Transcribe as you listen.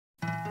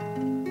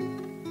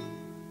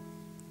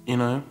You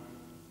know,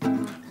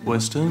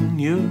 Western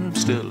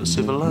Europe's still a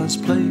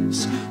civilized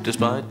place,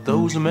 despite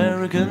those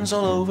Americans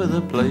all over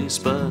the place.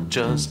 But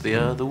just the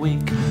other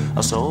week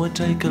I saw it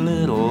take a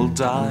little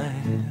dive.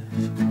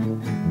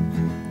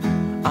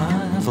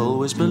 I've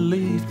always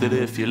believed that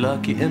if you're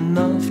lucky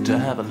enough to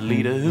have a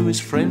leader who is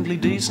friendly,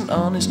 decent,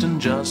 honest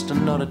and just,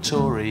 and not a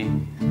Tory,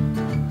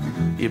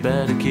 you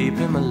better keep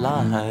him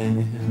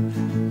alive.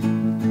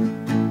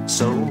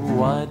 So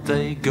why'd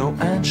they go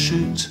and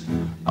shoot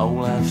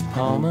Olof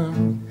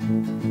Palme?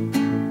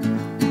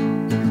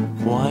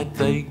 Why'd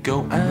they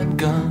go and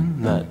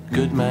gun that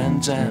good man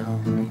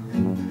down?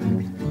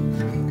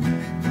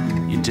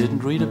 You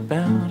didn't read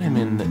about him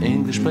in the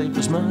English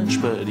papers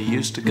much, but he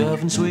used to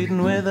govern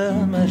Sweden with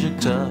a magic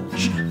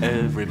touch.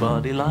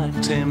 Everybody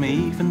liked him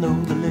even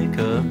though the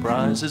liquor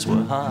prices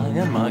were high,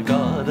 and my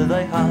God are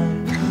they high.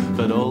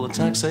 But all the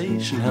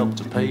taxation helped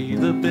to pay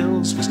the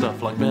bills for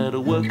stuff like better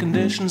work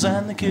conditions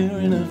and the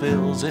curing of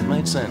ills. It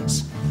made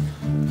sense,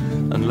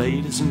 and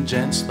ladies and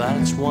gents,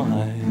 that's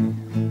why.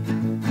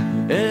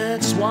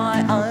 It's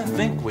why I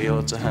think we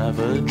ought to have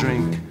a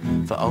drink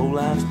for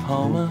Olof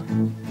Palme.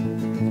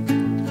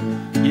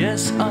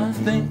 Yes, I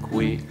think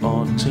we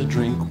ought to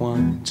drink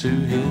one to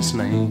his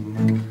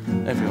name.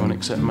 Everyone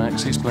except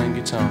Max, he's playing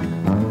guitar.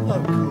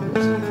 Of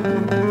course.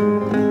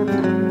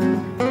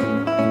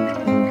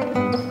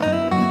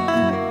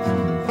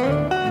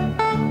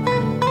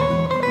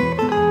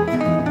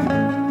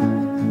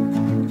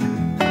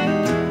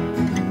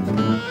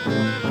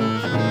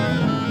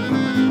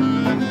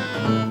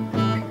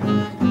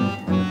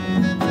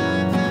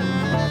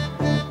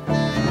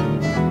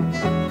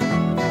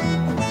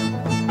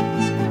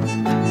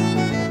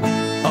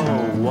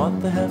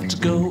 What they have to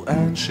go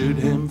and shoot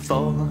him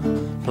for?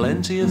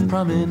 Plenty of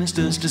prime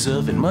ministers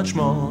deserve it much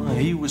more.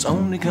 He was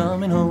only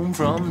coming home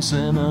from the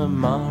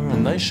cinema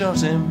and they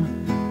shot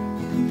him.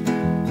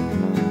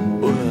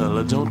 Well,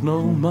 I don't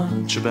know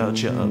much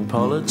about your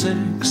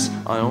politics.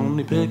 I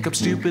only pick up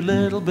stupid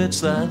little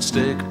bits that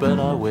stick. But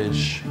I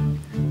wish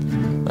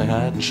they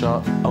hadn't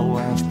shot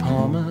Olof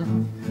Palme.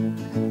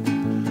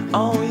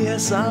 Oh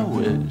yes, I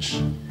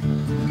wish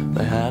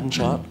they hadn't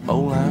shot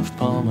Olof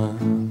Palme.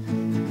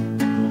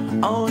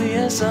 Oh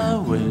yes, I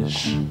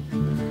wish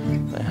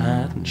they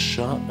hadn't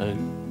shot a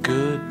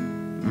good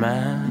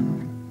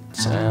man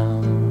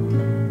down.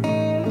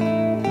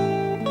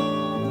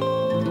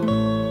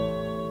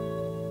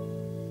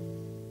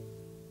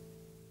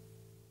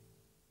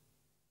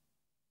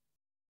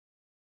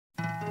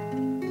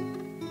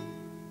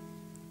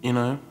 You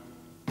know,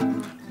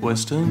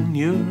 Western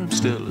Europe's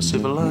still a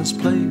civilized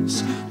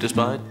place,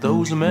 despite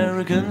those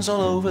Americans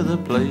all over the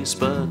place.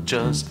 But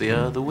just the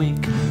other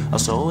week I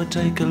saw it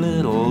take a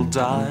little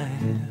dive.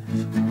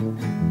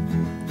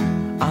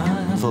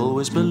 I've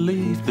always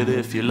believed that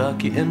if you're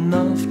lucky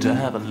enough to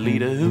have a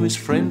leader who is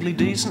friendly,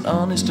 decent,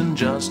 honest and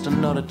just, and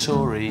not a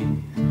Tory,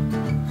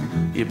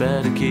 you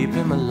better keep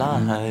him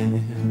alive.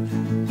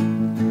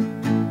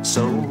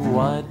 So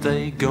why'd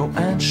they go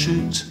and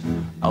shoot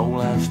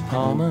Olof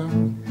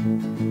Palme?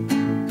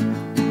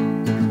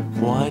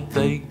 Why'd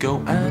they go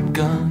and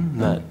gun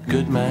that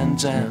good man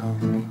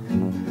down?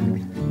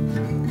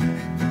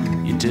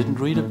 You didn't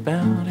read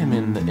about him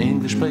in the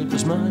English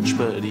papers much,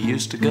 but he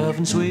used to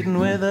govern Sweden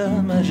with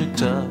a magic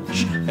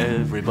touch.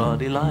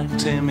 Everybody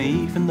liked him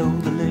even though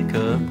the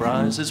liquor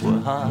prices were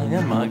high,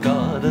 and my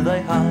God are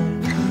they high.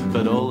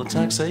 But all the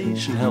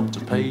taxation helped to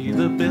pay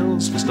the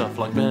bills for stuff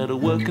like better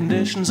work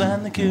conditions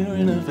and the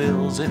curing of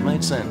ills. It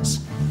made sense,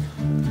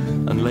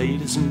 and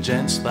ladies and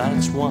gents,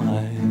 that's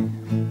why.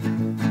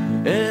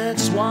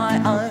 It's why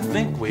I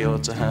think we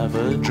ought to have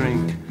a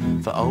drink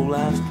for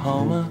Olof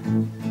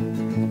Palme.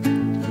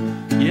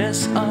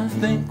 Yes, I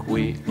think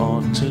we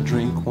ought to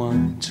drink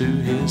one to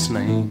his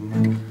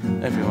name.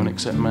 Everyone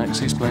except Max,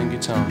 he's playing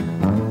guitar.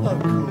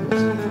 Of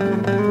course.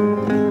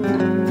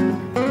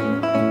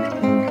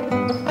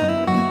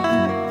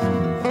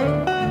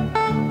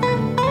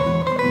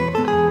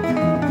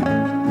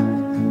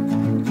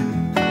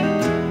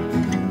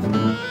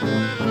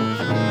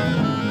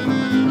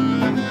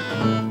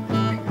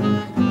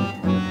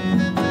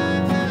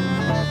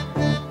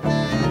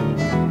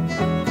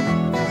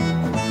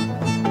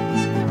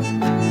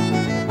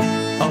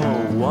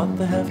 What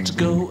they have to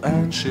go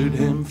and shoot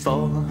him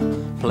for?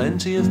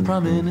 Plenty of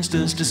prime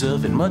ministers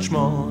deserve it much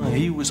more.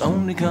 He was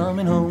only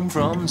coming home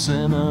from the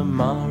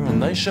cinema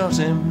and they shot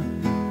him.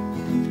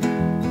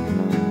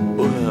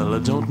 Well, I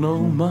don't know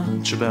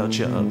much about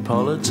your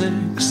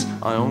politics.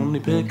 I only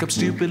pick up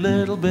stupid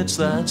little bits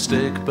that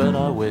stick. But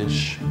I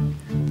wish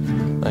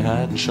they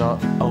hadn't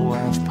shot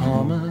Olof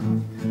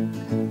Palme.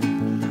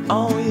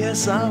 Oh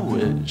yes, I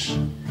wish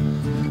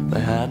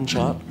they hadn't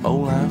shot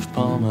Olof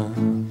Palme.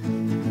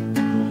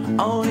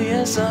 Oh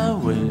yes, I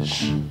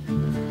wish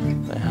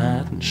they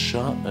hadn't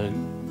shot a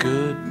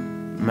good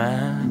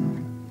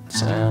man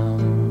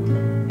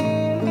down.